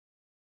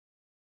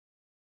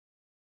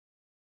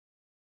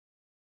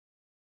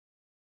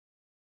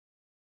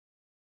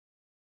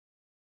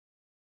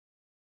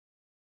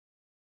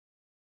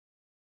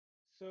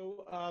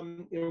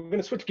We're going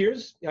to switch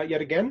gears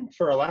yet again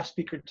for our last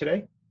speaker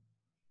today,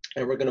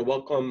 and we're going to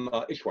welcome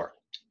Ishwar.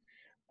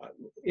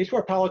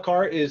 Ishwar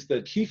Parulkar is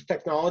the Chief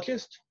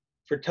Technologist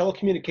for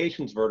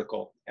Telecommunications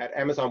Vertical at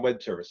Amazon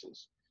Web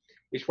Services.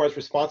 Ishwar is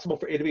responsible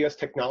for AWS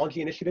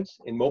technology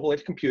initiatives in mobile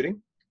edge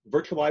computing,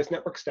 virtualized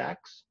network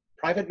stacks,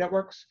 private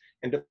networks,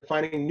 and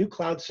defining new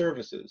cloud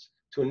services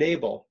to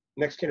enable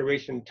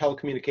next-generation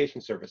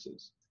telecommunication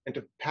services and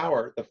to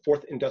power the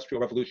fourth industrial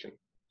revolution.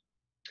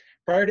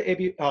 Prior to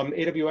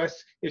AWS,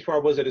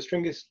 Ishwar was a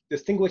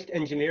distinguished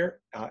engineer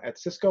at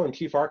Cisco and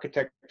chief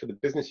architect for the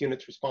business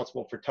units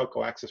responsible for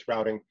telco access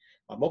routing,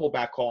 mobile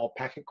backhaul,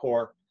 packet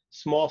core,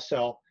 small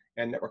cell,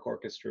 and network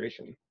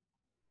orchestration.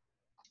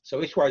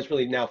 So Ishwar is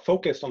really now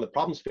focused on the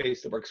problem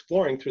space that we're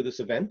exploring through this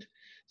event.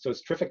 So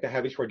it's terrific to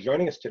have Ishwar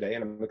joining us today,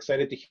 and I'm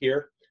excited to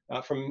hear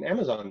from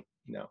Amazon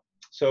now.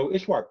 So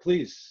Ishwar,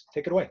 please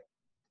take it away.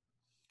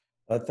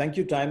 Thank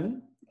you,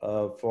 Timon,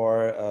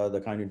 for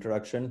the kind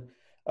introduction.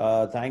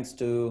 Thanks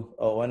to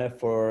ONF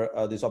for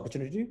this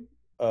opportunity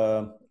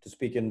to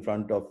speak in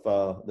front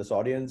of this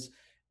audience.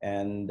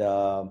 And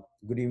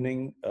good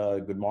evening,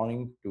 good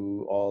morning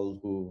to all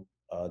who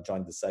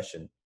joined the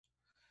session.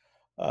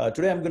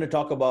 Today, I'm going to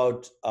talk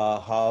about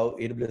how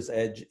AWS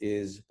Edge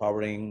is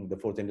powering the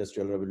fourth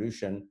industrial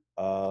revolution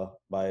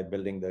by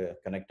building the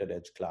connected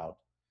edge cloud.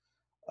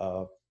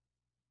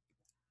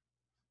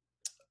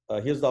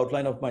 Here's the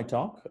outline of my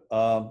talk.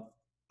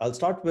 I'll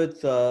start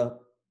with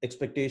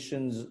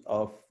expectations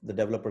of the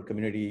developer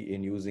community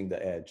in using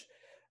the edge.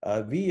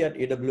 We at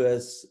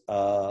AWS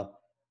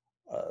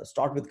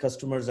start with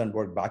customers and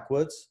work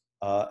backwards.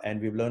 And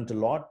we've learned a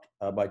lot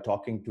by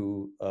talking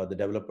to the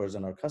developers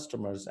and our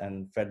customers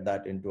and fed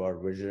that into our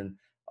vision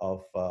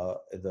of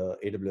the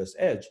AWS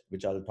Edge,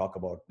 which I'll talk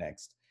about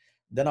next.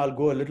 Then I'll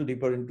go a little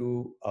deeper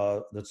into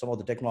some of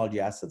the technology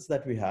assets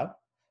that we have,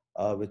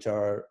 which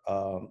are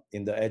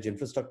in the edge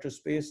infrastructure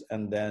space,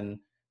 and then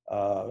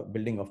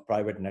building of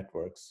private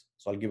networks.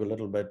 So I'll give a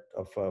little bit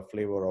of a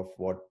flavor of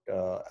what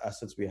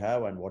assets we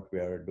have and what we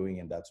are doing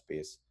in that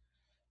space.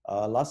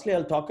 Lastly,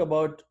 I'll talk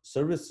about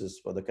services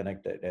for the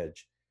connected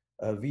edge.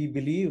 We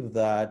believe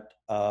that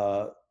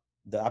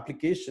the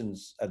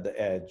applications at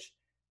the edge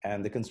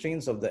and the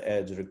constraints of the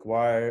edge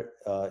require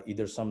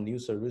either some new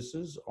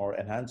services or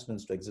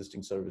enhancements to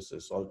existing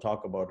services. So I'll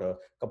talk about a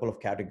couple of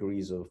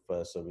categories of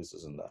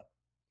services in that.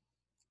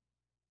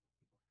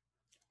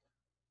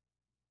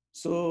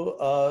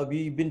 So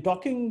we've been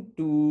talking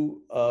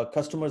to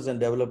customers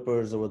and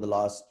developers over the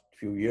last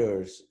few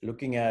years,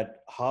 looking at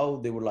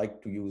how they would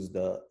like to use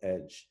the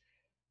edge.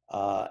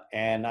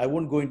 And I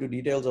won't go into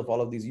details of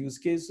all of these use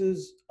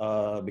cases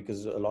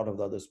because a lot of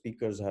the other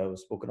speakers have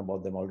spoken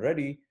about them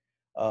already.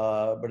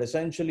 But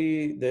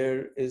essentially,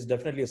 there is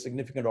definitely a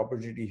significant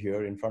opportunity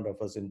here in front of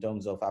us in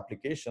terms of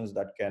applications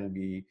that can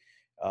be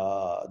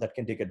that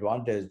can take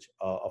advantage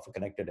of a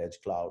connected edge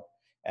cloud.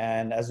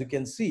 And as you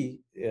can see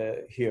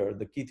here,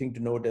 the key thing to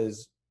note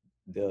is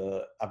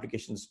the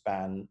applications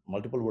span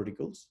multiple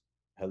verticals: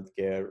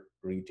 healthcare,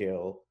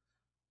 retail,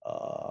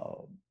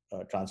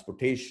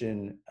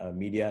 transportation,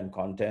 media and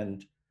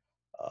content,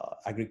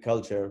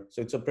 agriculture.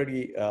 So it's a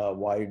pretty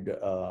wide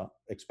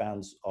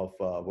expanse of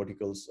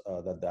verticals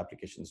that the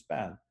applications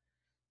span.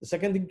 The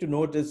second thing to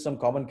note is some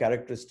common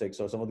characteristics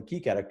or some of the key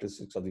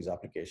characteristics of these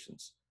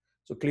applications.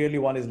 So clearly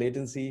one is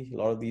latency. A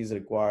lot of these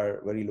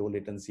require very low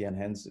latency and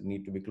hence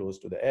need to be close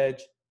to the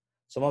edge.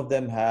 Some of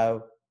them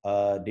have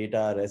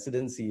data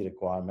residency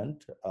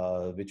requirement,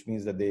 which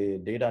means that the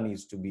data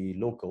needs to be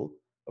local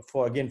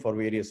for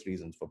various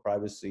reasons, for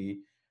privacy,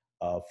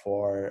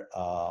 for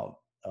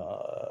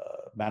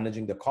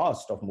managing the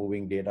cost of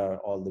moving data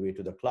all the way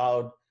to the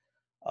cloud,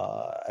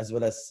 as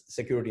well as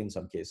security in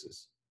some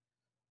cases.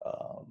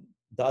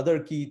 The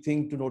other key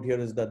thing to note here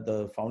is that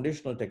the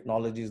foundational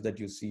technologies that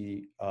you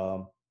see,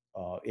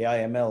 AI,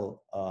 ML,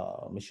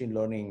 machine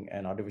learning,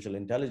 and artificial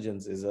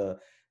intelligence is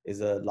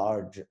a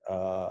large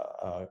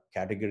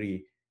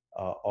category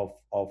of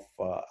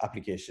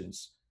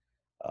applications.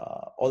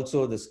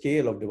 Also, the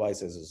scale of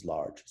devices is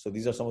large. So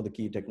these are some of the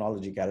key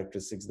technology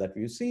characteristics that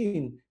we've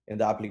seen in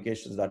the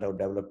applications that our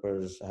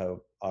developers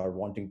are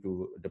wanting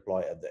to deploy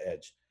at the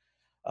edge.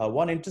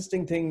 One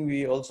interesting thing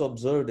we also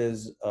observed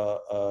is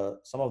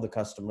some of the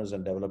customers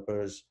and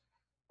developers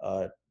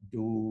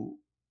do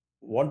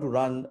want to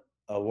run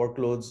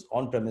workloads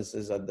on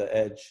premises at the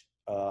edge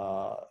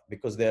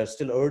because they are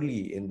still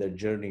early in their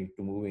journey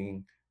to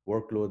moving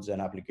workloads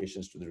and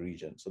applications to the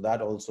region. So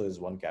that also is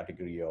one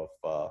category of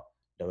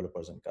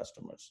developers and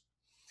customers.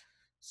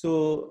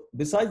 So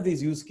besides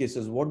these use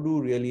cases, what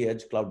do really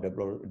edge cloud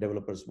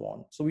developers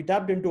want? So we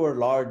tapped into our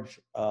large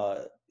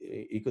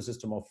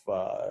ecosystem of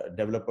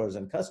developers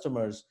and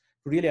customers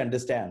to really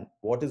understand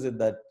what is it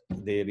that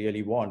they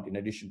really want in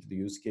addition to the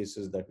use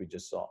cases that we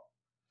just saw.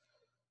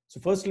 So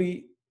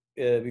firstly,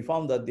 we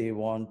found that they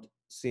want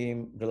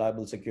same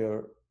reliable,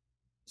 secure,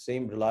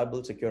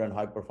 and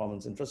high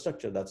performance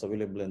infrastructure that's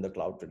available in the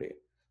cloud today.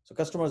 So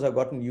customers have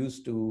gotten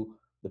used to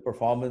the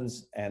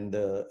performance and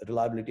the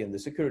reliability and the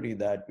security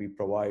that we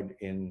provide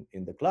in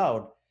the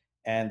cloud.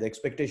 And the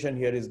expectation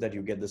here is that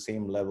you get the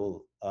same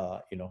level,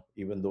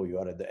 even though you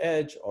are at the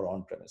edge or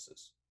on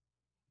premises.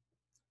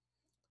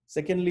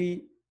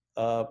 Secondly,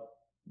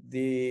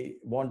 they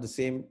want the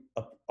same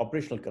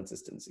operational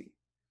consistency.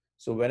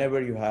 So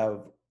whenever you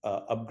have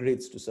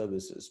upgrades to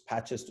services,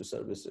 patches to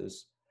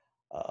services,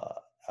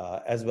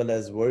 as well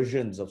as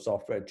versions of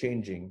software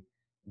changing,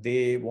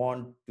 they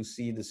want to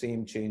see the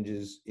same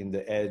changes in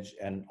the edge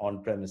and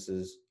on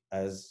premises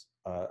as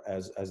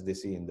they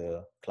see in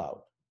the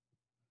cloud.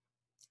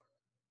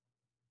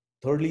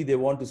 Thirdly, they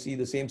want to see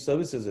the same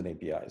services and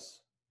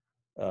APIs.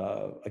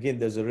 Again,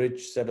 there's a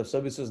rich set of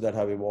services that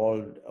have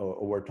evolved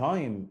over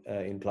time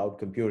in cloud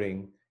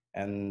computing,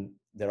 and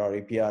there are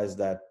APIs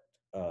that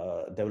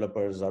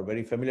developers are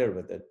very familiar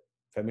with,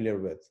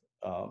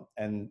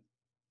 and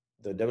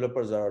the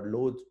developers are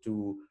loath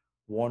to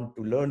want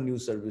to learn new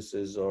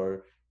services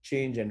or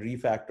change and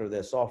refactor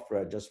their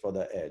software just for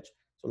the edge.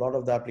 So a lot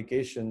of the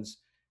applications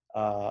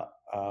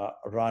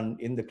run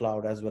in the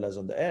cloud as well as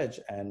on the edge,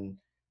 and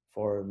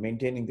for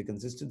maintaining the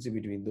consistency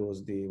between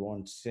those, they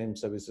want same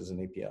services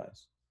and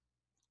APIs.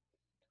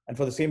 And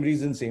for the same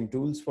reason, same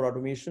tools for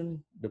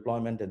automation,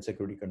 deployment, and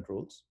security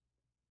controls.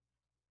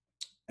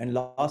 And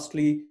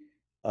lastly,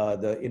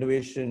 the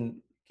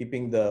innovation,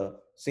 keeping the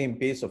same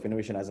pace of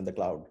innovation as in the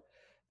cloud.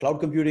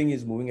 Cloud computing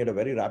is moving at a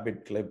very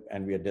rapid clip,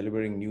 and we are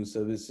delivering new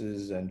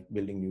services and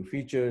building new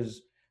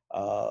features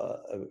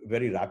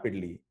very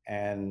rapidly.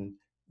 And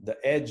the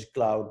edge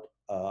cloud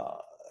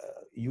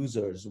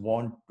users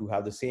want to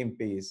have the same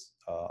pace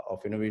of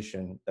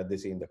innovation that they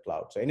see in the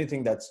cloud. So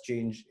anything that's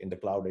changed in the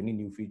cloud, any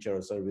new feature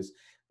or service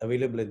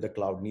available in the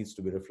cloud needs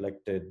to be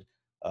reflected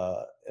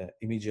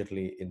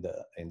immediately in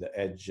the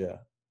edge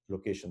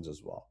locations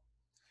as well.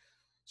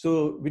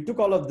 So we took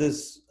all of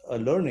this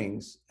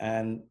learnings,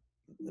 and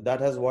that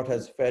has what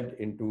has fed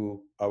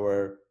into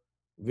our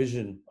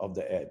vision of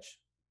the edge.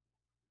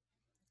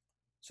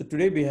 So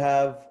today we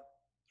have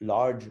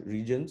large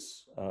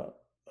regions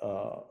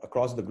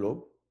across the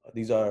globe.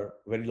 These are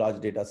very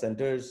large data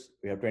centers.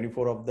 We have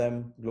 24 of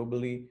them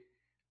globally,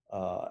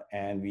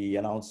 and we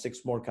announced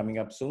 6 more coming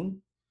up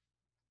soon.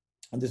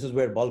 And this is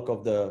where bulk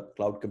of the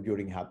cloud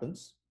computing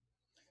happens.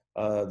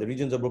 The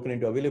regions are broken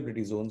into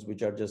availability zones,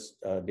 which are just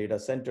data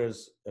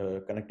centers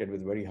connected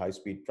with very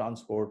high-speed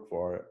transport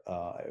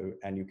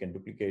and you can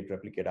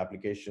replicate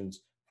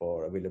applications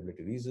for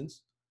availability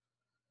reasons.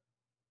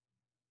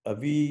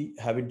 We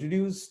have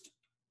introduced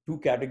 2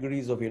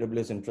 categories of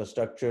AWS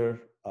infrastructure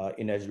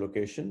in edge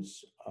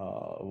locations.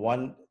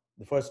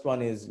 The first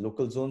one is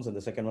local zones, and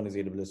the second one is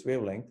AWS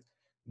wavelength.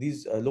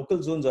 These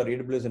local zones are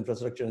AWS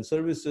infrastructure and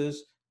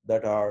services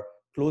that are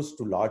close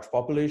to large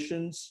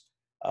populations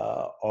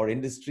or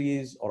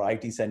industries or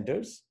IT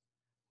centers.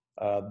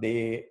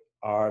 They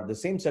are the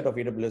same set of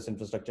AWS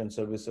infrastructure and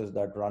services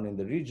that run in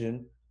the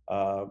region,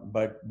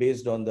 but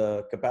based on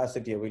the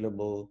capacity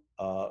available,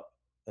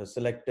 a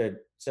selected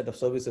set of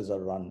services are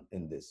run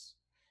in this.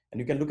 And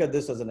you can look at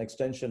this as an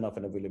extension of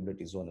an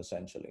availability zone,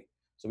 essentially.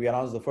 So we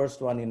announced the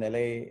first one in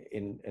LA,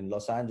 in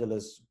Los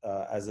Angeles,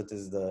 as it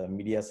is the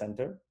media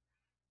center.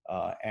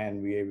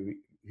 And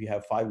we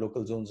have 5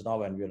 local zones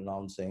now, and we're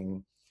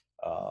announcing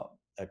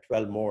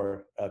 12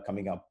 more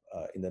coming up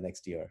in the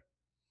next year.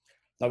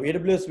 Now,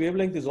 AWS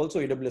Wavelength is also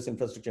AWS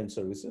infrastructure and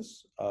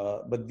services,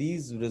 but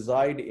these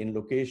reside in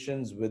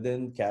locations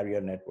within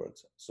carrier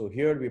networks. So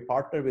here we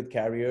partner with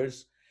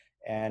carriers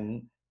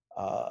and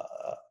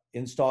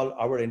install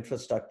our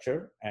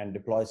infrastructure and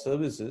deploy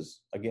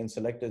services, again,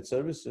 selected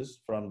services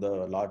from the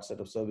large set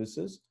of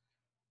services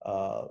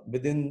so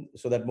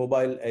that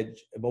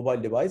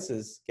mobile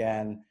devices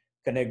can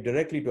connect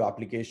directly to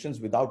applications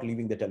without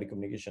leaving the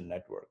telecommunication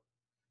network.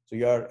 So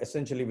you are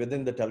essentially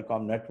within the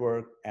telecom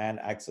network and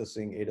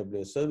accessing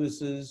AWS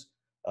services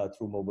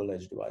through mobile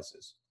edge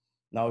devices.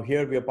 Now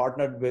here we are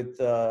partnered with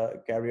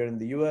a carrier in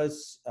the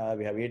US.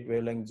 We have 8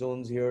 wavelength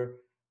zones here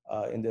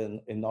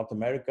in North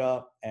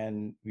America,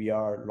 and we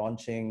are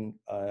launching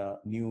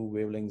new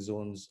wavelength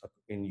zones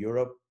in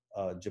Europe,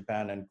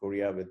 Japan, and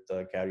Korea with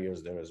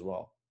carriers there as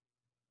well.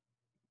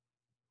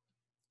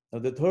 Now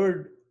the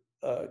third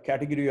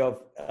category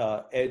of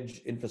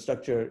edge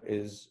infrastructure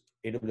is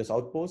AWS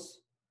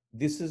Outposts.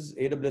 This is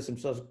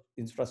AWS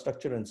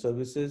infrastructure and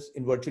services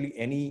in virtually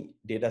any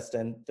data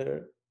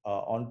center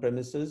on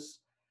premises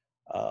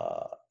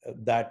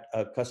that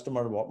a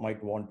customer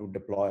might want to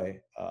deploy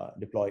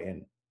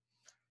in.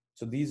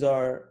 So these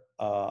are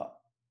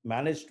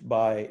managed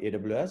by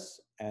AWS,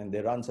 and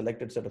they run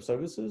selected set of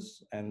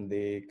services, and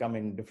they come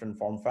in different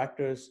form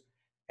factors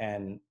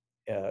and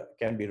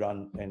can be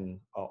run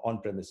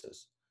on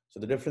premises. So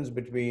the difference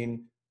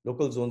between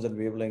local zones and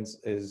wavelengths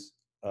is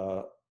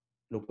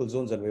local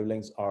zones and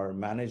wavelengths are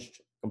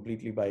managed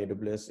completely by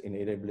AWS in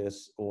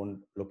AWS owned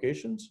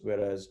locations,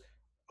 whereas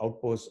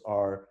outposts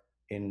are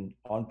in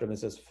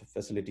on-premises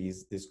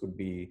facilities. This could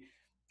be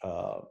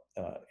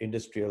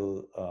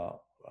industrial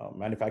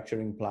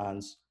manufacturing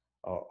plants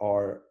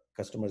or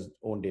customers'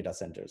 own data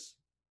centers.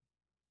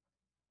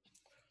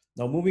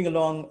 Now moving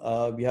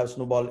along, we have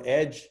Snowball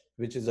Edge,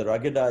 which is a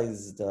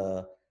ruggedized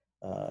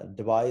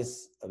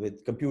device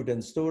with compute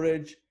and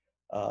storage.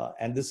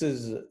 And this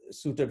is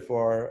suited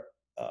for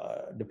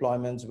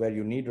deployments where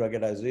you need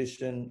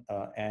ruggedization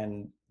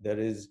and there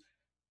is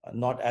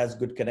not as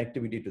good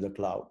connectivity to the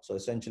cloud. So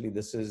essentially,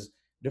 this is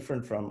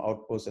different from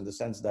Outpost in the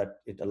sense that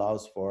it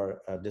allows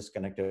for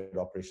disconnected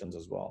operations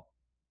as well.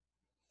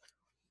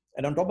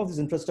 And on top of this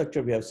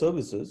infrastructure, we have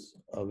services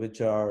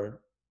which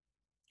are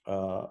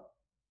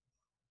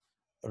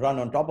run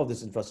on top of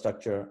this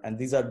infrastructure, and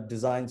these are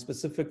designed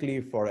specifically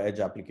for edge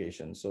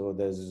applications. So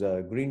there's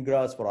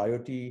Greengrass for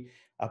IoT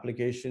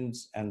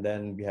applications, and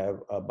then we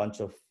have a bunch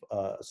of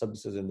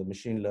services in the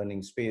machine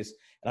learning space.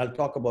 And I'll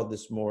talk about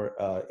this more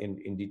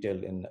in detail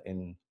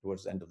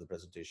towards the end of the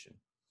presentation.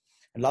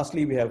 And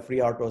lastly, we have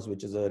FreeRTOS,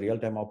 which is a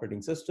real-time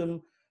operating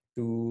system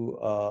to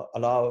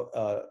allow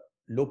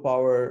low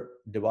power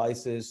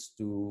devices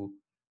to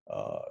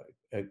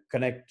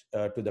connect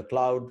to the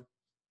cloud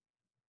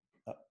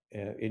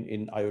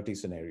in IoT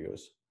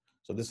scenarios.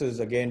 So this is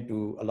again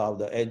to allow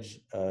the edge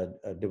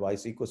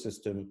device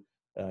ecosystem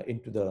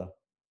into the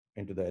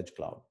edge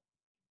cloud.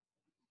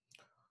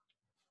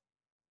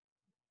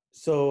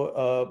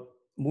 So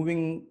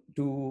moving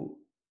to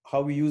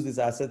how we use these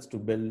assets to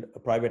build a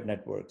private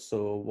network.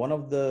 So one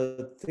of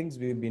the things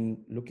we've been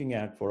looking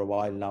at for a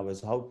while now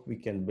is how we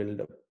can build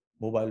a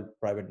mobile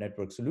private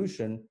network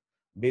solution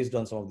based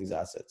on some of these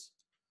assets.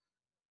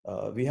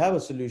 We have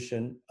a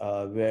solution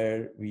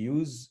where we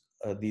use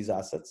these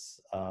assets,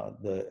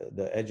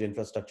 the edge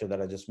infrastructure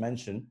that I just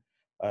mentioned,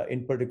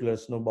 in particular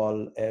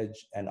Snowball,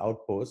 Edge, and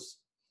Outposts,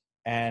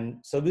 and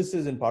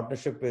services in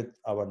partnership with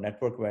our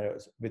network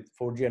vendors, with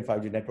 4G and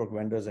 5G network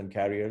vendors and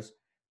carriers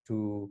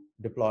to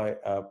deploy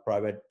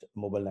private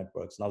mobile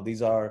networks. Now, this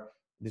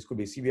could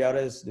be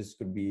CBRS, this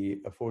could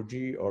be a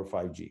 4G or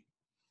 5G.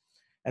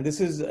 And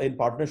this is in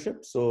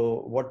partnership.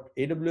 So what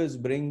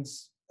AWS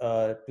brings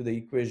to the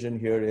equation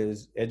here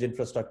is edge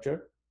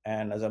infrastructure.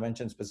 And as I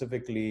mentioned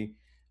specifically,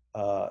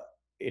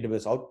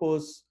 AWS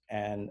Outposts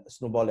and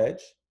Snowball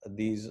Edge.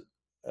 These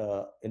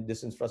in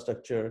this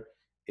infrastructure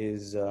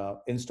is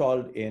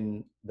installed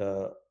in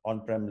the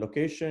on-prem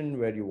location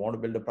where you want to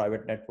build a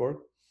private network.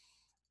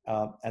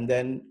 And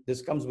then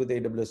this comes with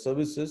AWS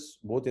services,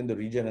 both in the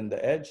region and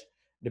the edge.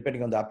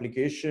 Depending on the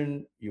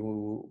application,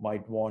 you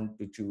might want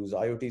to choose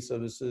IoT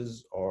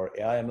services or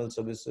AI/ML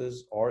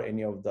services or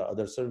any of the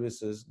other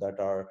services that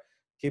are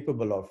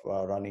capable of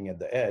running at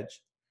the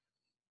edge.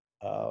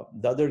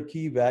 The other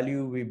key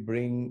value we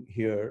bring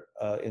here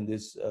in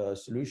this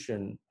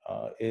solution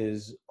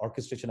is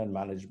orchestration and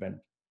management.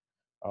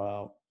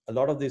 A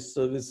lot of these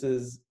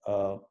services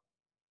are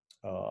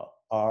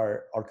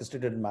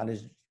orchestrated and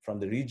managed from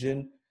the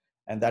region,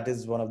 and that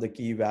is one of the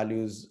key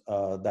values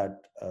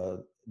that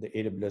the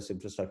AWS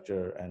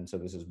infrastructure and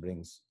services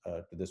brings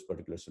to this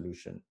particular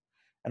solution.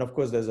 And of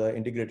course, there's an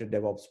integrated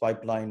DevOps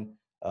pipeline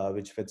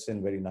which fits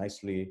in very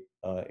nicely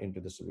into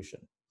the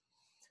solution.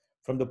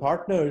 From the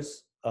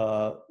partners,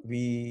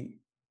 we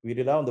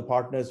rely on the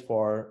partners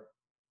for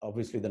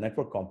obviously the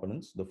network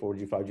components, the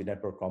 4G, 5G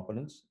network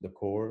components, the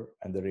core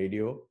and the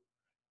radio.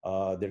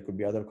 There could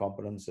be other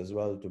components as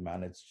well to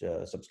manage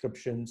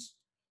subscriptions,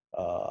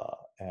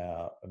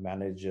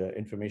 manage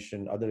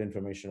other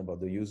information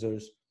about the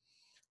users.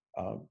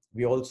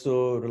 We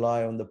also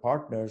rely on the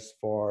partners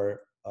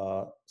for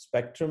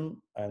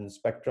spectrum and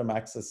spectrum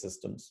access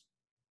systems.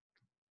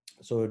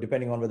 So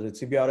depending on whether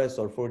it's CBRS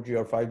or 4G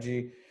or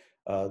 5G,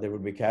 there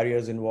would be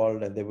carriers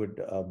involved, and they would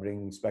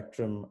bring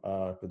spectrum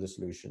to the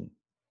solution.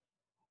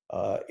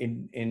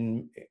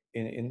 In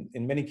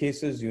many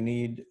cases, you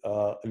need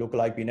a local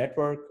IP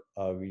network.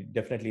 We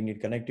definitely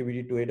need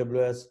connectivity to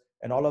AWS,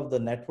 and all of the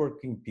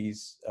networking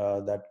piece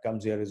that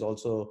comes here is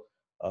also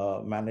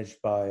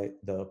managed by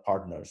the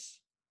partners.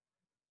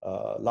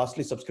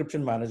 Lastly,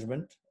 subscription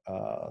management.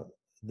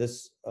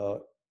 This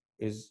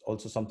is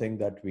also something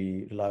that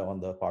we rely on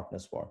the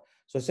partners for.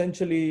 So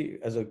essentially,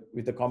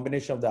 with the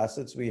combination of the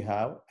assets we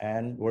have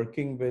and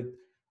working with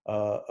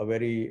a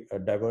very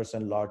diverse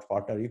and large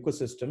partner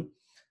ecosystem,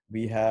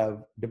 we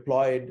have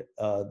deployed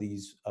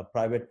these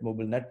private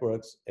mobile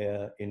networks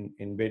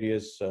in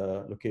various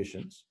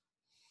locations.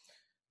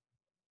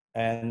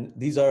 And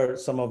these are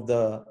some of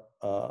the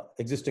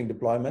existing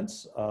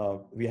deployments.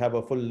 We have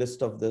a full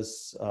list of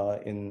this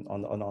on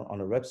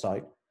our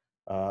website.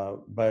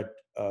 But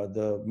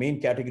the main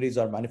categories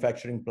are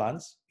manufacturing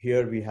plants.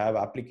 Here we have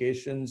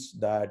applications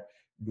that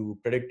do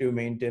predictive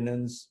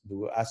maintenance,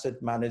 do asset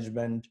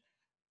management,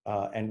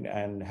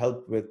 and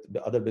help with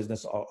the other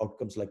business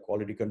outcomes like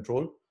quality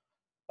control.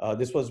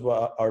 This was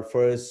our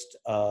first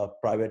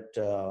private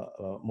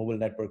mobile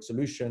network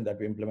solution that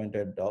we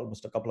implemented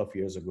almost a couple of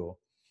years ago.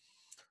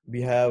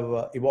 We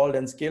have evolved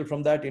and scaled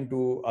from that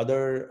into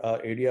other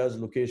areas,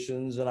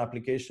 locations, and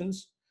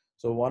applications.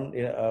 So one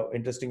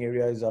interesting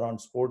area is around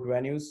sport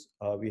venues.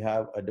 We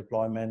have a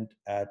deployment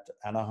at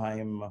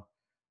Anaheim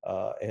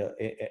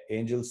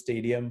Angel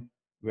Stadium,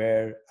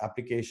 where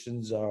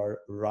applications are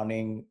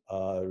running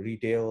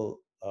retail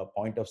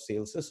point of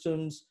sale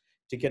systems,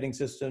 ticketing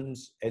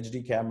systems,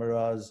 HD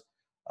cameras,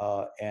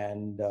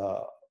 and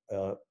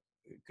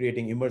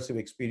creating immersive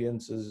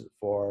experiences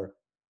for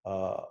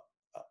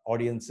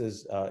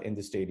audiences in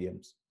the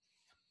stadiums.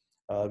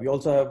 We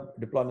also have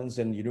deployments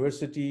in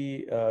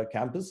university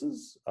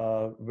campuses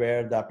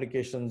where the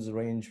applications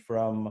range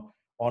from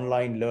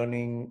online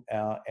learning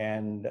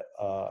and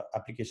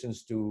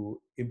applications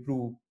to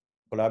improve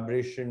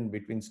collaboration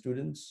between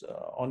students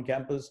on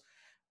campus,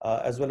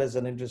 as well as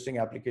an interesting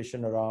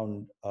application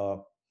around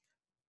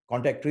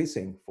contact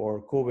tracing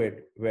for COVID,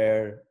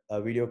 where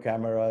video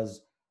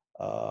cameras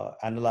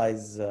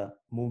analyze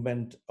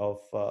movement of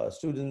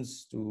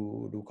students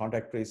to do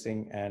contact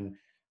tracing and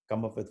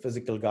come up with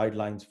physical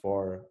guidelines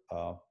for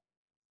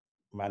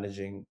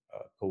managing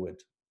COVID.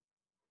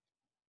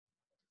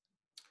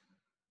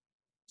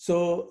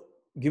 So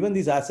given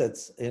these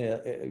assets,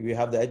 we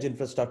have the edge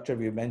infrastructure.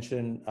 I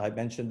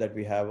mentioned that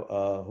we have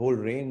a whole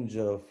range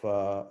of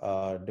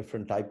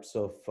different types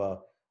of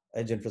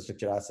edge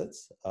infrastructure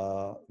assets.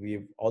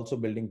 We're also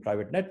building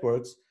private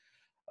networks.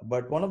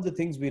 But one of the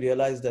things we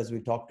realized as we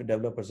talked to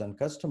developers and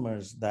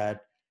customers that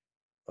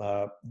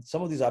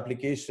some of these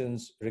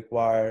applications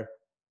require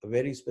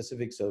very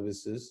specific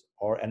services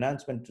or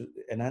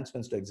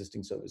enhancements to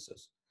existing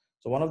services.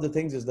 So one of the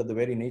things is that the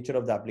very nature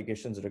of the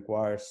applications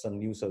requires some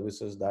new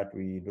services that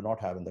we do not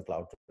have in the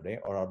cloud today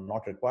or are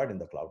not required in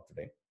the cloud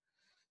today.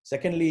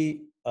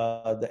 Secondly,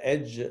 the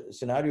edge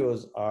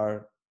scenarios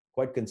are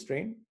quite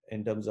constrained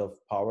in terms of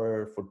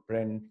power,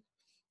 footprint,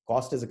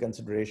 cost is a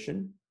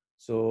consideration.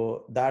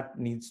 So that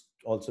needs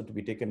also to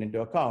be taken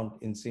into account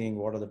in seeing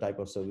what are the type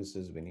of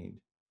services we need.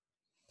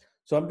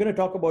 So I'm going to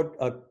talk about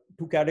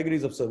two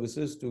categories of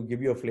services to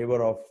give you a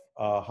flavor of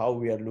how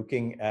we are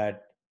looking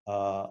at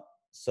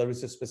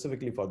services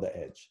specifically for the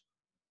edge.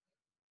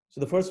 So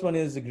the first one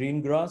is the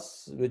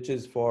Greengrass, which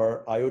is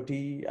for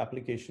IoT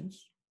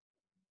applications.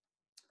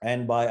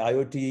 And by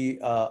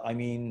IoT, I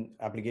mean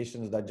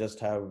applications that just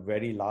have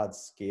very large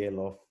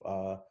scale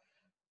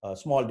of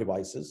small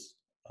devices,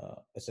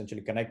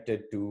 essentially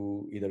connected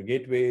to either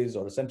gateways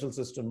or a central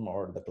system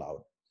or the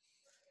cloud.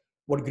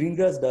 What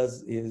Greengrass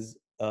does is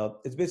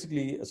it's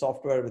basically a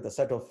software with a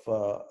set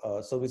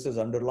of services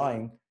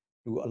underlying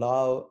to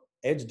allow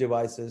edge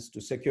devices to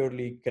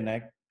securely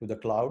connect to the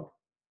cloud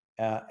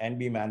and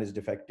be managed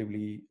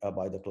effectively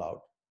by the cloud.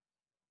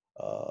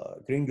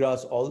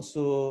 Greengrass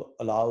also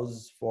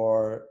allows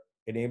for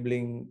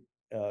enabling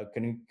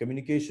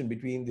communication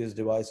between these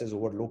devices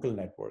over local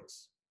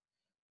networks.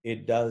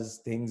 It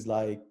does things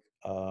like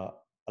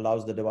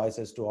allows the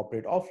devices to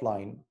operate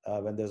offline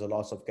when there's a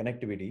loss of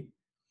connectivity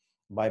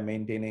by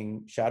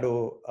maintaining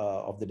shadow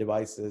of the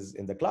devices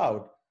in the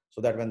cloud so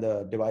that when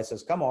the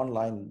devices come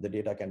online, the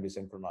data can be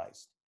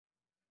synchronized.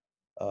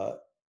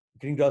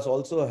 Greengrass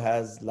also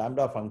has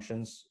Lambda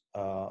functions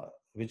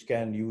which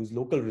can use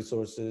local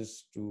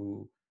resources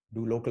to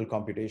do local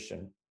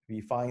computation.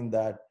 We find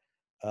that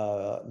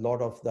a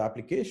lot of the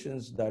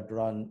applications that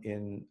run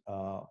in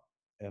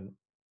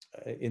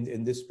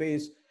this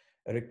space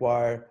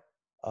require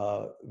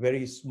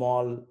very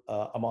small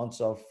amounts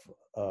of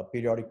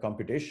periodic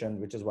computation,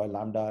 which is why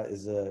Lambda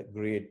is a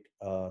great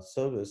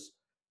service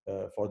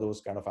for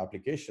those kind of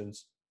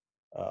applications.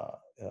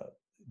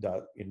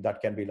 That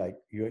can be like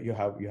you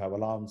have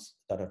alarms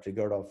that are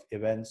triggered of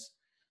events,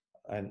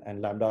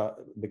 and Lambda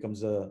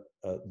becomes the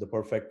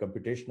perfect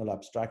computational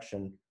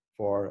abstraction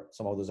for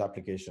some of those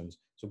applications.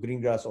 So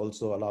Greengrass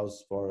also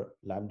allows for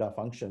Lambda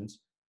functions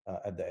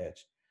at the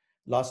edge.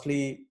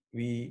 Lastly,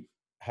 we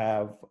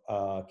have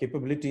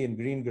capability in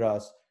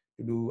Greengrass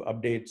to do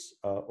updates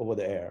over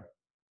the air.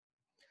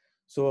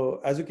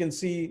 So as you can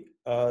see,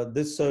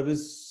 this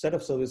set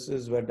of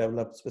services were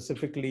developed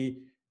specifically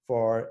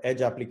for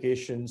edge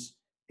applications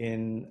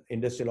in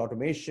industrial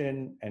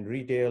automation and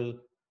retail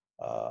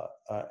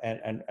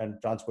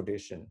and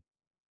transportation.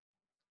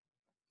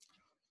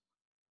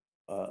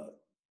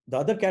 The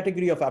other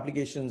category of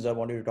applications I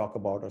wanted to talk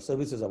about, or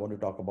services I wanted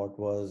to talk about,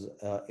 was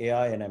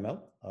AI and ML,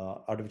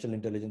 artificial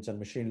intelligence and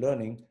machine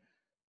learning.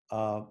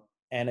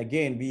 And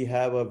again, we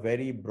have a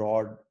very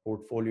broad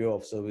portfolio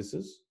of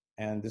services,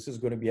 and this is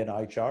going to be an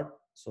eye chart.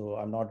 So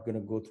I'm not going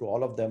to go through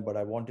all of them, but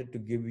I wanted to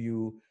give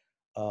you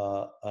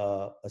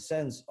a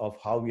sense of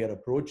how we are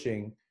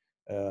approaching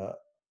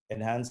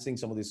enhancing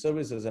some of these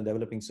services and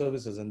developing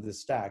services in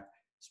this stack,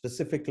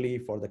 specifically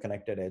for the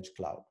connected edge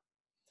cloud.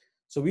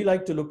 So we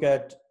like to look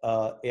at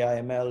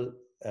AI ML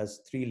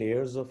as 3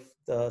 layers of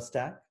the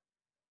stack.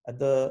 At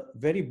the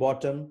very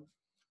bottom,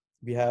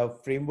 we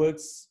have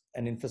frameworks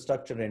and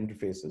infrastructure and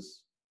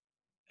interfaces.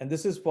 And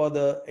this is for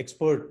the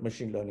expert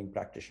machine learning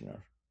practitioner.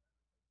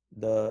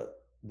 The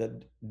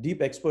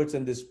deep experts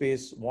in this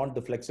space want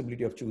the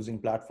flexibility of choosing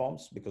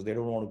platforms because they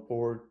don't want to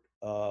port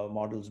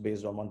models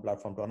based on one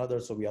platform to another.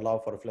 So we allow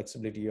for a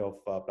flexibility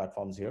of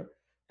platforms here: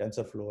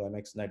 TensorFlow,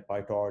 MXNet,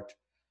 PyTorch.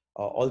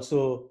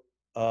 Also,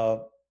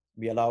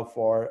 we allow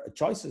for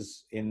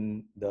choices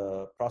in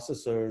the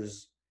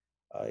processors,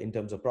 in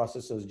terms of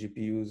processors,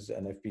 GPUs,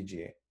 and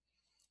FPGA.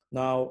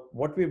 Now,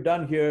 what we've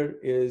done here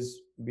is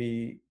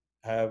we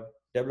have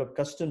developed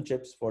custom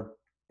chips for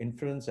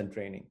inference and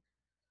training.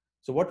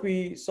 So what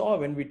we saw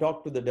when we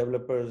talked to the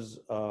developers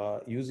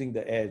using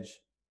the edge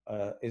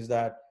is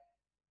that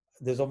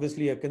there's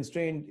obviously a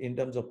constraint in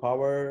terms of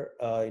power,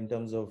 in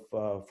terms of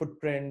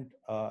footprint,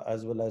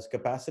 as well as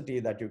capacity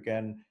that you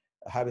can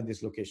have in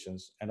these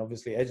locations. And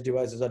obviously edge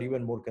devices are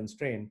even more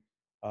constrained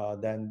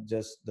than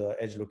just the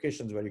edge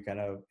locations where you can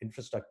have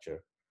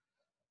infrastructure.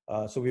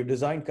 So we've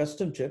designed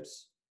custom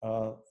chips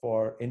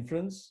for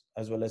inference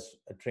as well as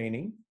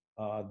training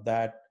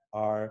that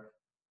are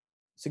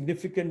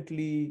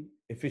significantly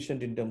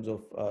efficient in terms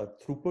of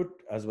throughput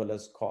as well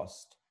as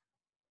cost.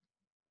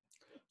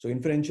 So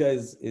Inferentia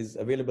is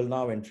available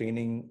now, and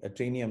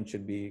Trainium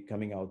should be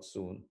coming out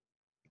soon.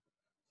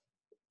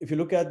 If you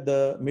look at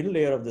the middle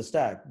layer of the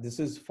stack, this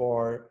is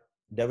for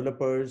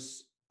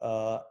developers,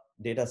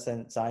 data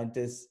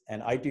scientists,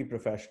 and IT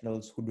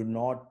professionals who do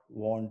not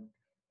want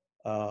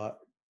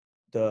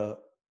the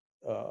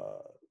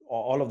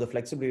all of the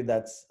flexibility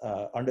that's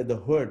under the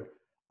hood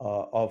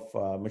of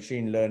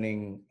machine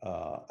learning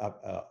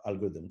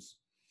algorithms.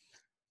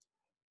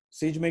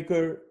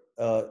 SageMaker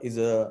is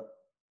a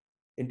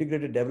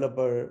integrated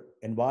developer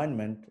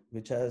environment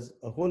which has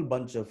a whole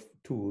bunch of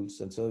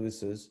tools and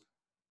services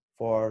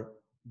for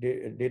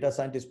data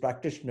scientist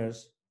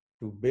practitioners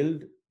to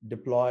build,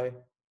 deploy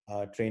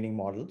training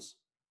models,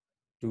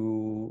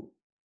 to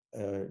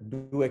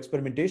do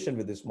experimentation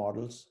with these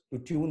models, to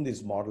tune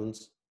these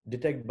models,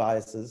 detect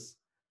biases,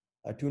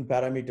 tune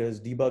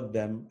parameters, debug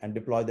them, and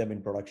deploy them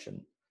in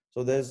production.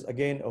 So there's,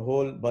 again, a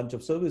whole bunch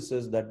of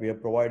services that we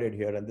have provided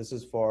here, and this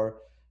is for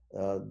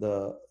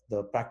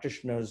the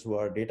practitioners who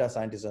are data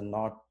scientists and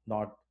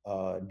not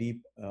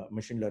deep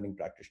machine learning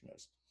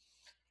practitioners.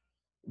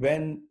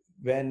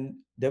 When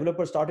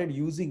developers started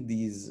using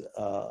these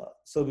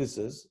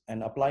services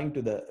and applying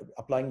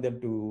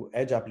them to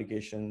edge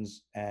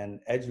applications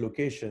and edge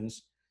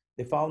locations,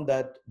 they found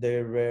that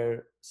there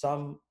were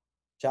some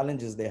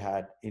challenges they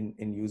had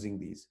in using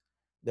these.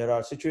 There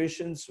are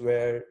situations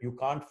where you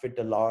can't fit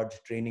a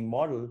large training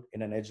model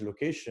in an edge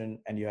location,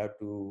 and you have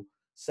to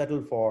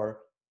settle for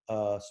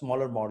a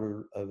smaller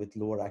model with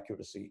lower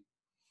accuracy.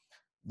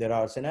 There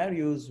are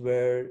scenarios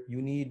where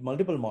you need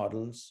multiple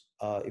models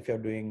if you're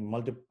doing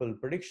multiple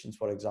predictions,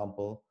 for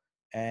example,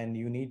 and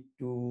you need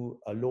to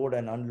load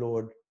and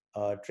unload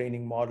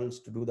training models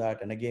to do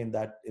that. And again,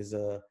 that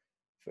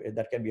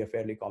can be a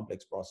fairly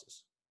complex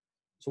process.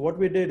 So what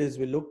we did is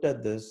we looked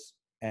at this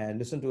and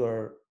listened to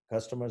our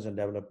customers and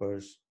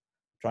developers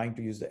trying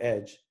to use the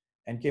edge,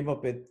 and came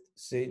up with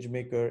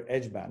SageMaker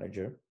Edge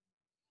Manager.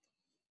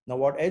 Now,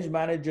 what Edge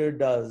Manager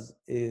does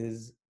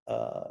is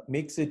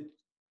makes it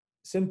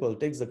simple,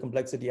 takes the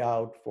complexity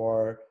out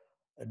for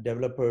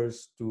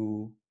developers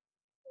to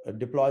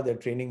deploy their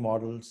training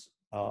models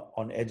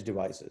on edge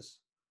devices.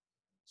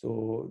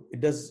 So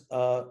it does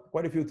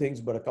quite a few things,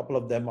 but a couple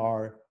of them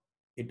are,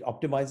 it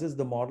optimizes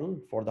the model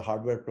for the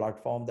hardware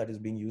platform that is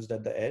being used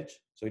at the edge.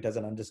 So it has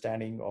an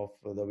understanding of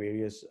the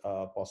various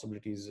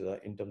possibilities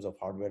in terms of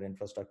hardware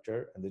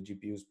infrastructure and the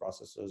GPUs,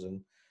 processors,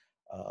 and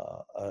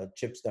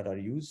chips that are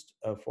used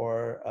at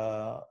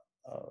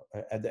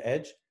the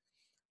edge.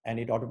 And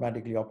it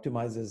automatically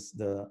optimizes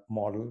the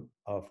model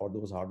for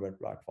those hardware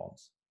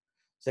platforms.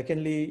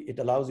 Secondly, it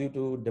allows you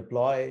to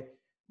deploy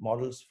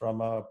models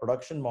from a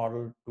production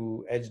model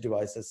to edge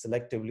devices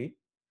selectively.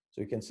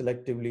 So you can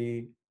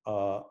selectively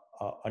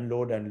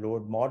unload and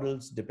load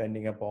models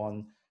depending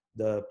upon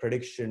the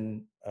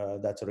prediction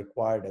that's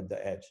required at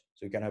the edge.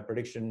 So you can have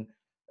prediction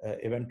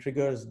event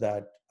triggers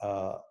that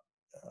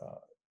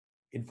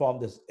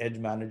inform this edge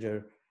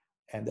manager,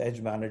 and the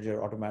edge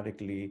manager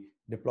automatically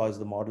deploys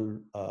the model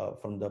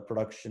from the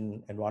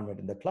production environment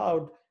in the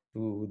cloud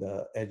to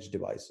the edge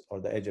device or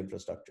the edge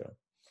infrastructure.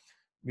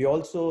 We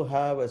also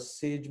have a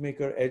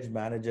SageMaker Edge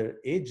Manager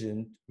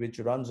agent, which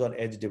runs on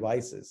edge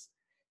devices.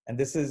 And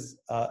this is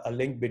a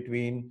link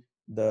between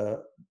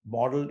the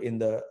model in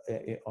the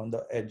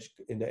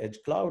edge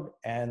cloud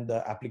and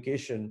the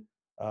application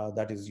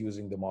that is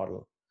using the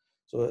model.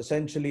 So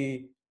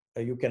essentially,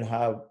 you can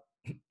have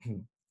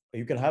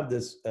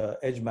this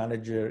Edge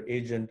Manager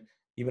agent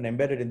even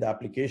embedded in the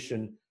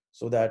application,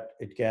 so that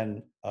it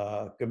can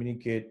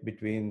communicate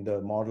between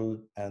the model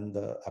and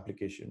the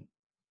application.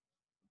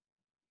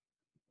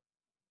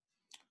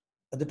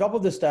 At the top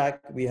of the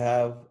stack, we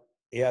have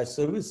AI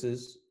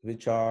services,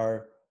 which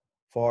are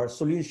for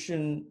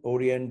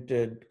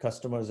solution-oriented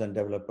customers and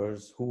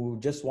developers who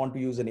just want to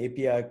use an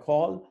API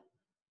call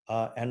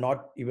and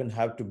not even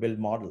have to build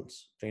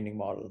models, training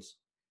models.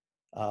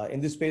 In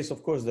this space,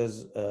 of course,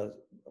 there's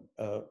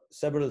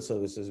several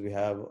services. We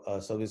have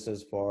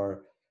services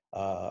for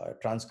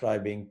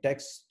transcribing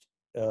text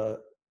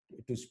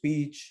to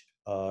speech,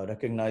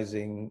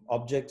 recognizing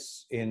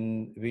objects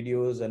in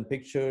videos and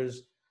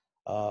pictures,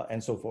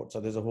 and so forth. So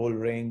there's a whole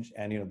range,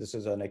 and this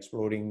is an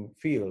exploding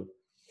field.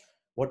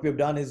 What we've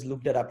done is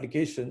looked at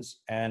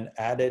applications and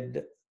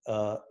added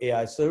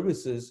AI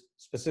services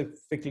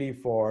specifically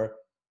for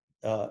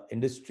in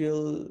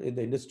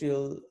the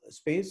industrial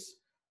space,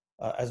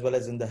 as well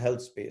as in the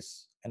health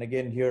space. And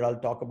again, here I'll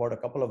talk about a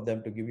couple of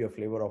them to give you a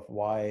flavor of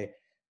why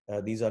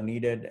these are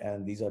needed,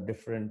 and these are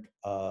different,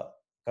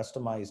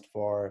 customized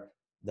for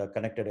the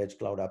connected edge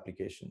cloud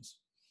applications.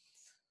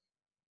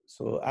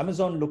 So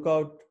Amazon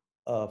Lookout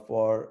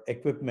for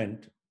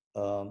equipment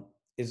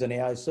is an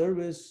AI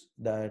service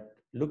that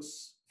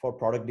looks for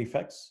product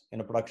defects in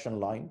a production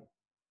line.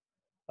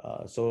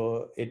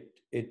 So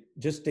it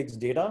just takes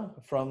data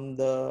from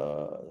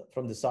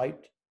the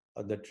site.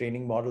 The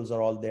training models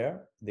are all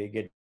there. They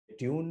get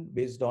tuned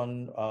based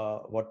on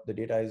what the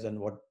data is and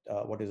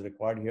what is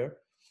required here,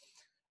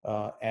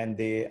 and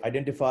they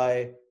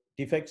identify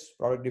defects,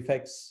 product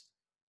defects,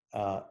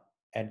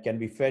 and can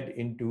be fed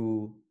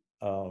into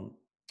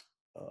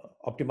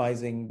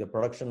optimizing the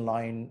production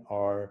line,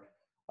 or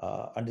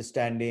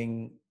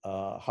understanding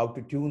how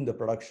to tune the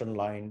production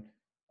line,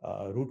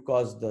 root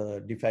cause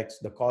the defects,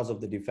 the cause of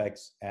the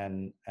defects,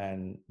 and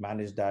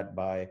manage that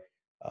by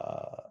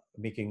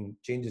making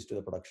changes to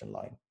the production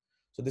line.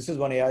 So this is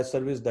one AI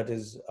service that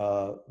is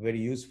very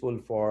useful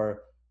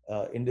for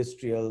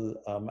industrial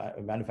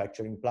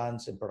manufacturing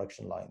plants and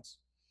production lines.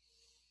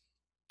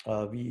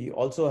 We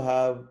also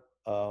have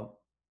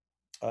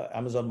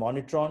Amazon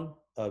Monitron,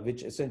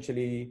 which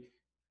essentially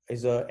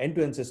is an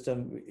end-to-end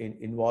system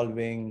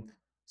involving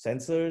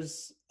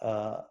sensors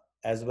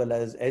as well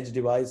as edge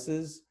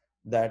devices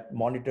that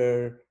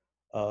monitor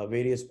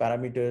various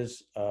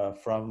parameters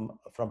from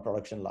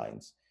production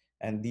lines.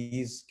 And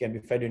these can be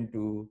fed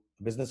into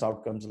business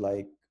outcomes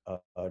like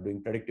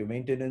doing predictive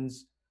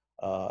maintenance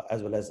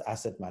as well as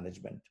asset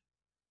management.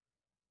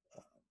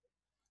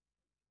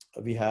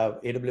 We have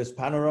AWS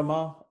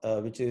Panorama,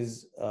 which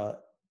is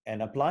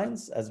an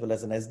appliance as well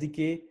as an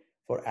SDK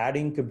for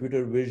adding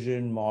computer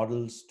vision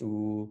models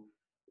to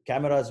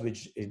cameras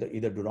which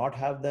either do not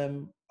have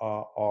them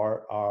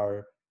or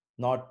are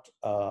not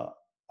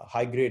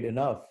high grade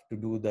enough to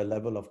do the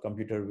level of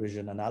computer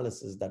vision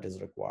analysis that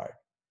is required.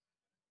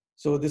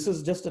 So this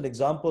is just an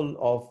example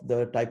of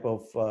the type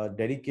of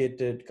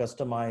dedicated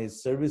customized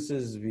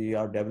services we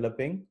are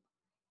developing,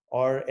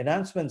 or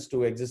enhancements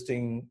to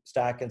existing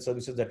stack and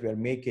services that we are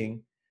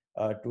making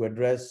to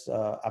address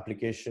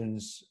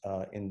applications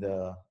in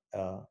the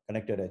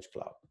connected edge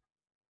cloud.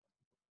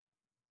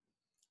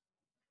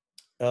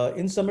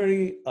 In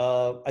summary,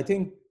 I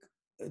think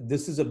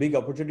this is a big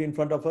opportunity in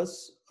front of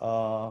us,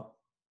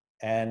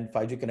 and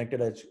 5G connected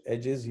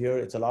edges here,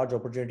 it's a large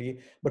opportunity,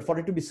 but for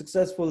it to be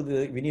successful,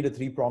 we need a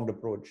three-pronged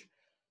approach.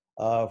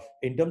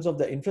 In terms of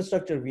the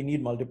infrastructure, we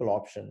need multiple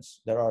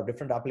options. There are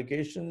different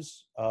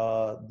applications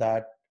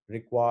that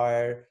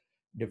require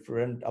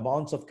different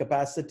amounts of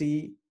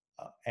capacity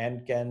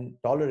and can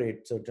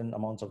tolerate certain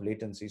amounts of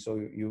latency. So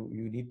you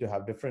need to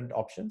have different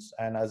options.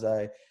 And as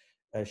I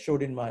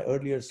showed in my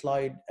earlier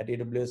slide, at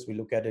AWS, we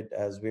look at it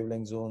as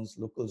wavelength zones,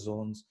 local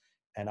zones,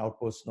 and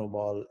outpost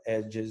snowball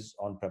edges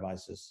on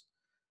premises.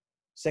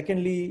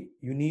 Secondly,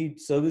 you need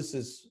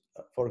services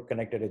for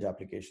connected edge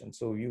applications.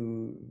 So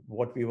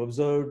what we've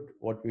observed,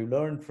 what we've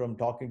learned from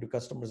talking to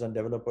customers and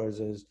developers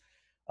is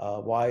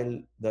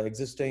while the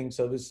existing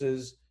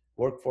services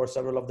work for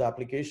several of the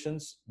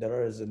applications,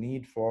 there is a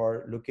need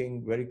for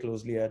looking very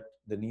closely at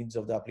the needs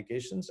of the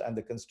applications and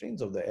the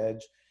constraints of the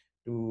edge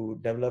to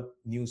develop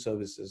new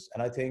services.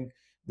 And I think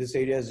this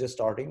area is just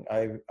starting.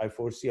 I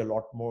foresee a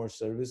lot more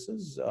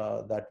services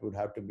that would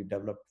have to be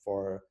developed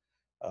for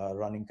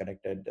running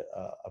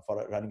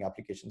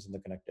applications in the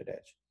connected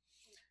edge.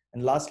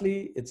 And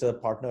lastly, it's a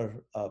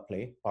partner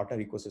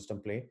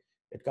ecosystem play.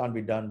 It can't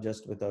be done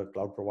just with the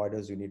cloud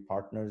providers. You need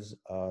partners,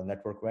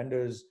 network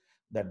vendors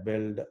that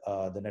build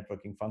the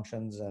networking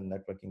functions and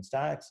networking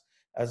stacks,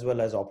 as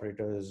well as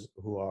operators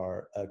who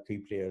are key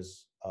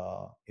players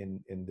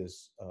in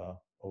this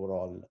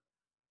overall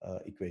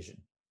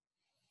equation.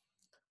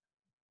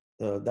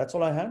 That's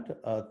all I had.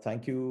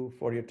 Thank you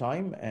for your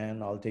time,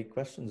 and I'll take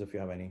questions if you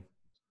have any.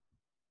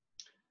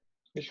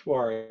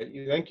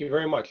 Ishwar, thank you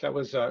very much. That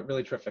was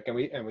really terrific,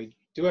 and we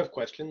do have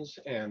questions,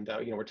 and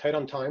we're tight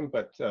on time,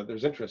 but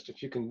there's interest.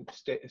 If you can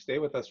stay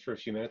with us for a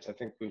few minutes, I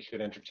think we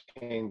should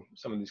entertain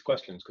some of these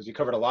questions because you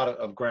covered a lot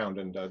of ground,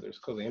 and there's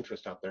clearly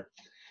interest out there.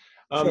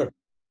 Sure.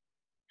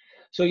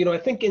 So I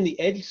think in the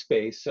edge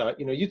space,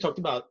 you talked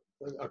about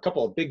a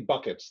couple of big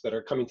buckets that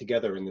are coming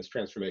together in this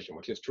transformation,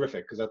 which is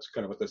terrific because that's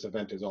kind of what this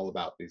event is all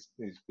about. These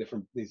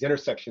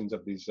intersections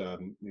of these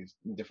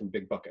different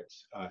big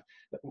buckets.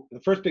 The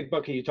first big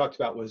bucket you talked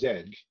about was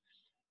edge,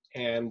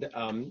 and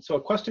so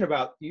a question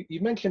about you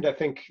mentioned, I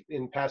think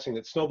in passing,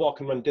 that Snowball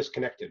can run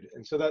disconnected,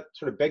 and so that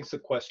sort of begs the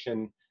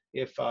question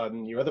if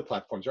your other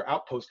platforms or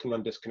Outpost can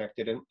run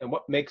disconnected, and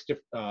what makes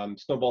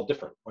Snowball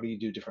different? What do you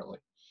do differently?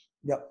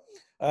 Yeah,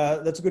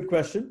 that's a good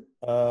question.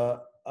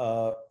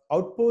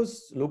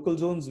 Outposts, local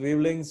zones,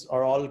 wavelengths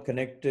are all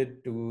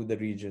connected to the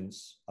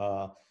regions.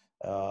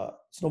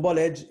 Snowball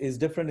Edge is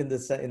different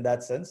in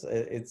that sense.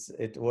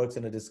 It works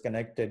in a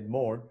disconnected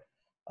mode,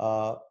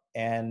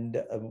 and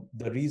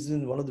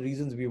one of the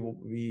reasons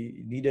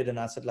we needed an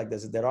asset like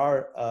this is there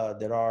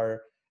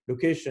are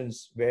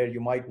locations where you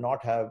might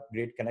not have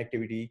great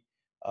connectivity.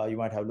 You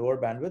might have lower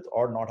bandwidth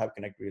or not have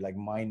connectivity, like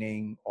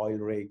mining, oil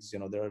rigs.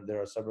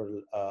 There are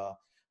several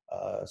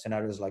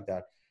scenarios like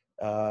that.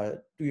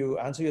 To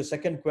answer your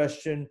second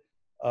question,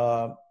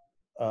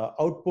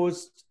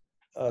 Outpost,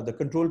 the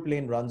control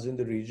plane runs in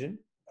the region.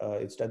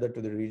 It's tethered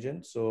to the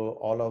region. So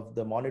all of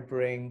the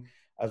monitoring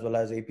as well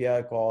as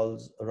API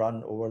calls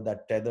run over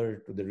that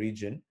tether to the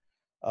region.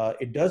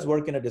 It does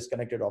work in a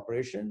disconnected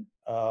operation.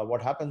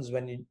 What happens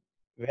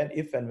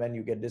if and when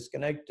you get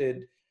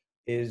disconnected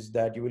is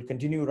that you will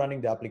continue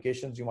running the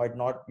applications. You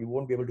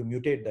won't be able to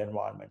mutate the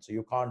environment. So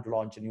you can't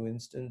launch a new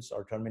instance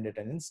or terminate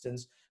an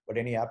instance, but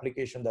any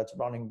application that's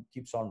running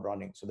keeps on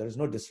running. So there is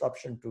no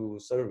disruption to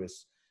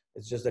service.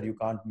 It's just that you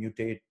can't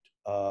mutate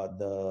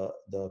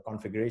the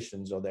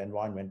configurations or the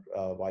environment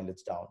while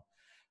it's down.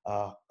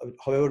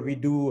 However, we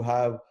do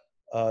have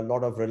a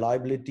lot of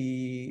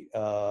reliability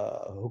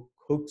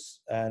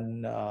hooks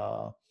and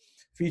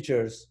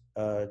features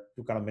to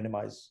kind of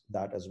minimize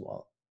that as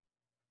well.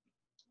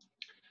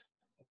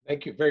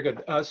 Thank you. Very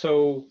good.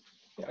 So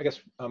I guess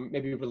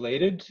maybe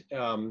related,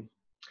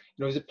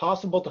 is it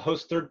possible to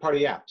host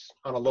third-party apps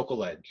on a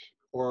local edge,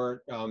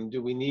 or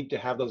do we need to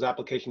have those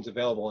applications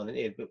available in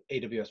an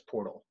AWS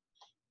portal?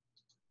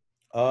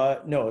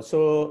 No.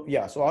 So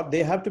yeah, so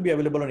they have to be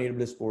available on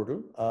AWS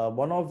portal.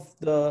 One of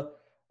the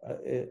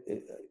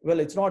well,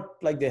 it's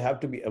not like they have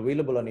to be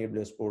available on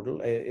AWS portal.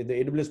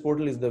 The AWS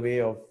portal is the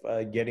way of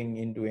getting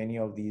into any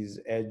of these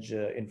edge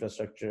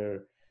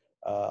infrastructure,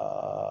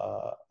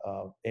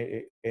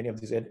 any of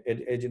these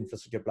edge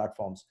infrastructure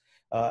platforms.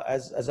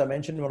 As I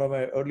mentioned in one of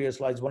my earlier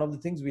slides, one of the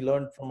things we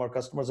learned from our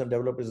customers and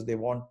developers is they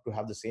want to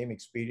have the same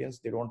experience.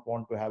 They don't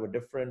want to have a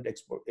different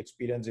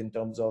experience in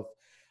terms of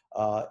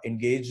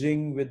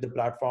engaging with the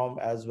platform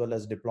as well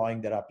as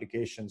deploying their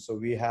applications. So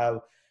we have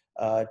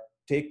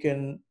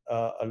taken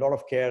a lot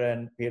of care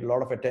and paid a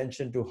lot of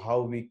attention to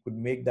how we could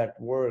make that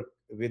work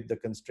with the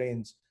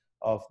constraints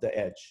of the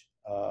edge.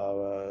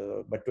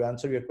 But to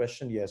answer your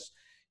question, yes,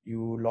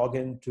 you log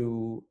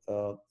into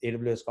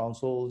AWS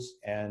consoles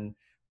and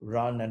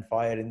run and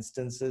fire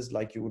instances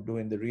like you would do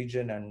in the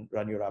region and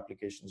run your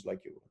applications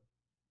like you would.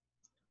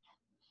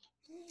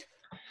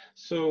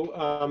 So,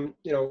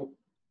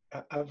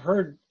 I've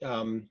heard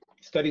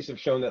studies have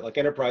shown that like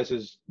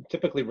enterprises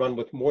typically run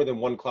with more than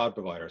one cloud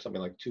provider,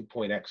 something like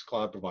 2.x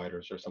cloud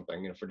providers or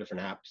something, for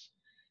different apps.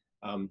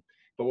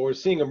 But what we're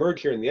seeing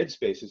emerge here in the edge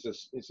space is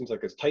this, it seems like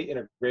this tight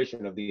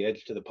integration of the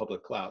edge to the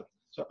public cloud.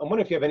 So I'm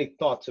wondering if you have any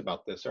thoughts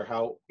about this, or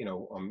how,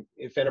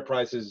 if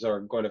enterprises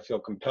are going to feel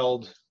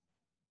compelled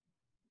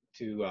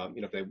to,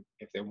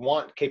 if they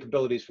want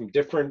capabilities from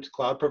different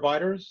cloud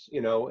providers,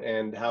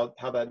 and how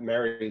that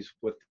marries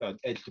with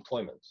edge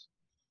deployments.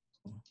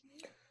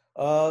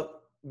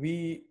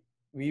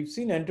 We've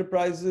seen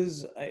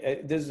enterprises.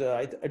 I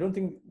don't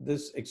think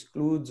this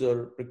excludes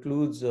or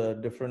precludes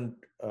different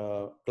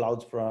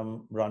clouds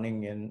from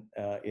running in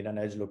an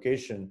edge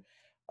location.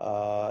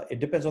 It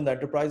depends on the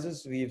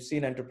enterprises. We've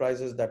seen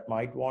enterprises that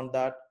might want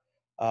that,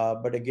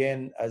 but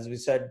again, as we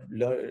said,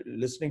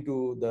 listening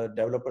to the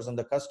developers and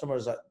the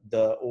customers,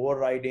 the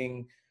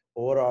overarching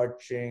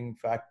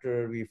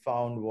factor we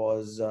found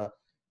was a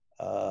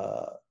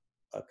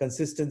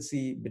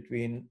consistency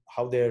between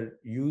how they're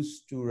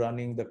used to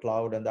running the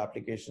cloud and the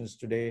applications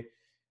today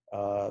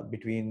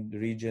between the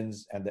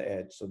regions and the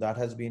edge. So that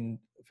has been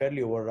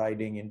fairly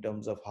overriding in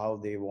terms of how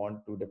they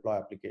want to deploy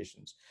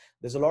applications.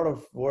 There's a lot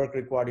of work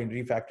required in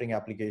refactoring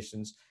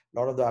applications. A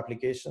lot of the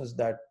applications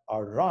that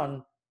are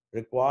run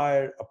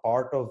require a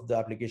part of the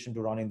application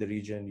to run in the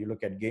region. You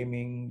look at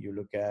gaming, you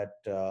look at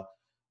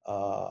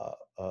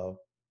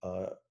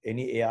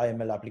any AI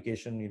ML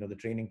application, the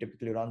training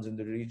typically runs in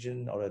the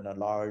region or in a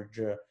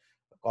large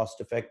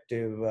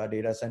cost-effective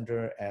data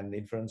center, and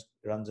inference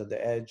runs at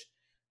the edge.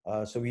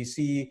 So we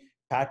see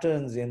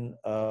patterns in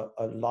a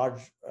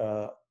large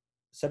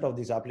set of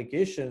these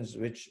applications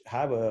which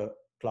have a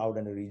cloud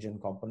and a region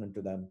component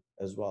to them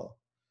as well.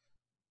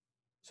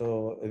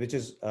 So which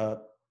is kind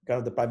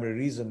of the primary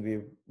reason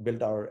we've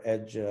built our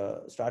edge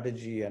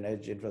strategy and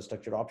edge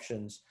infrastructure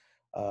options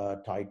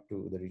tied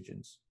to the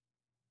regions.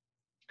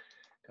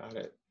 Got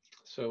it.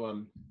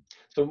 So,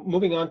 so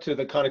moving on to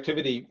the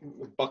connectivity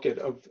bucket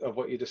of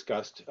what you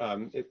discussed,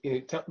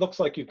 it looks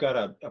like you've got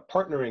a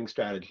partnering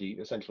strategy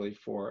essentially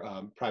for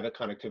private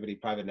connectivity,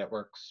 private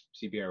networks,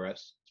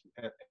 CBRS,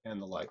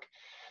 and the like.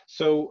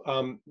 So,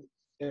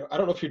 I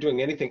don't know if you're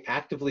doing anything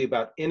actively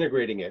about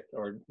integrating it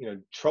or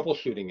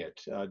troubleshooting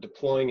it,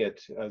 deploying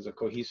it as a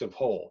cohesive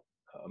whole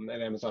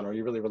at Amazon. Or are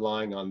you really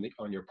relying on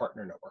your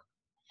partner network?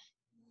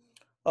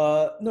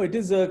 No, it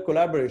is a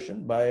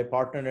collaboration. By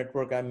partner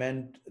network, I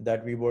meant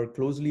that we work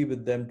closely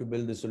with them to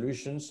build the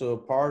solution. So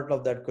part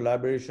of that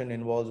collaboration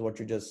involves what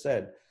you just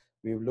said.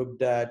 We've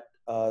looked at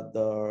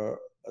the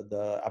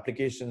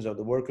applications or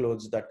the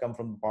workloads that come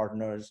from the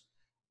partners,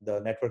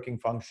 the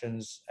networking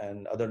functions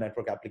and other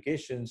network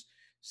applications,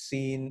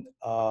 seen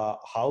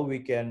how we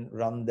can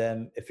run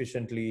them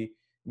efficiently,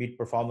 meet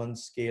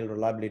performance, scale,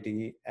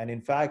 reliability. And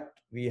in fact,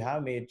 we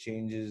have made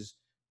changes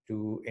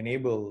to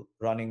enable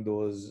running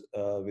those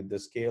with the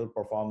scale,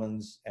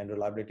 performance, and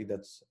reliability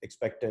that's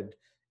expected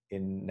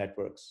in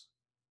networks.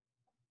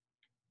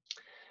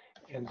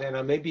 And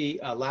then maybe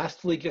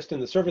lastly, just in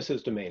the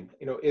services domain,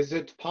 is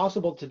it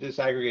possible to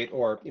disaggregate,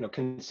 or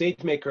can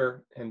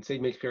SageMaker and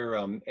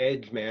SageMaker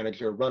Edge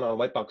Manager run on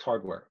white box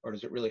hardware, or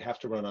does it really have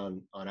to run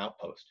on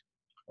Outpost,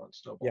 on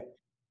Snowball? Yeah.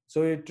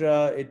 So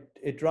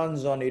it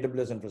runs on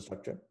AWS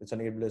infrastructure. It's an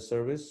AWS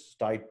service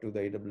tied to the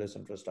AWS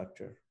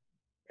infrastructure.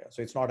 Yeah.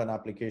 So it's not an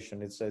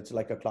application. It's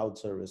like a cloud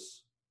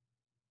service.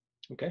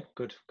 Okay,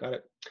 good, got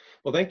it.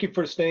 Well, thank you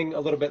for staying a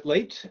little bit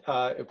late.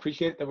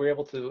 Appreciate that we were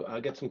able to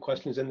get some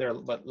questions in there,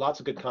 but lots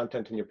of good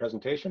content in your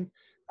presentation.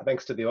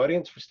 Thanks to the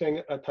audience for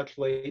staying a touch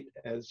late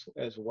as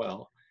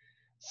well.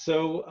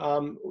 So,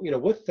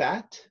 with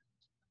that,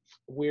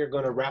 we're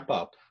going to wrap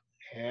up.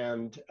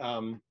 And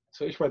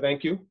so, Ishwar,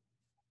 thank you.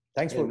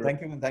 Thank you,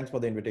 and thanks for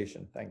the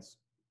invitation. Thanks.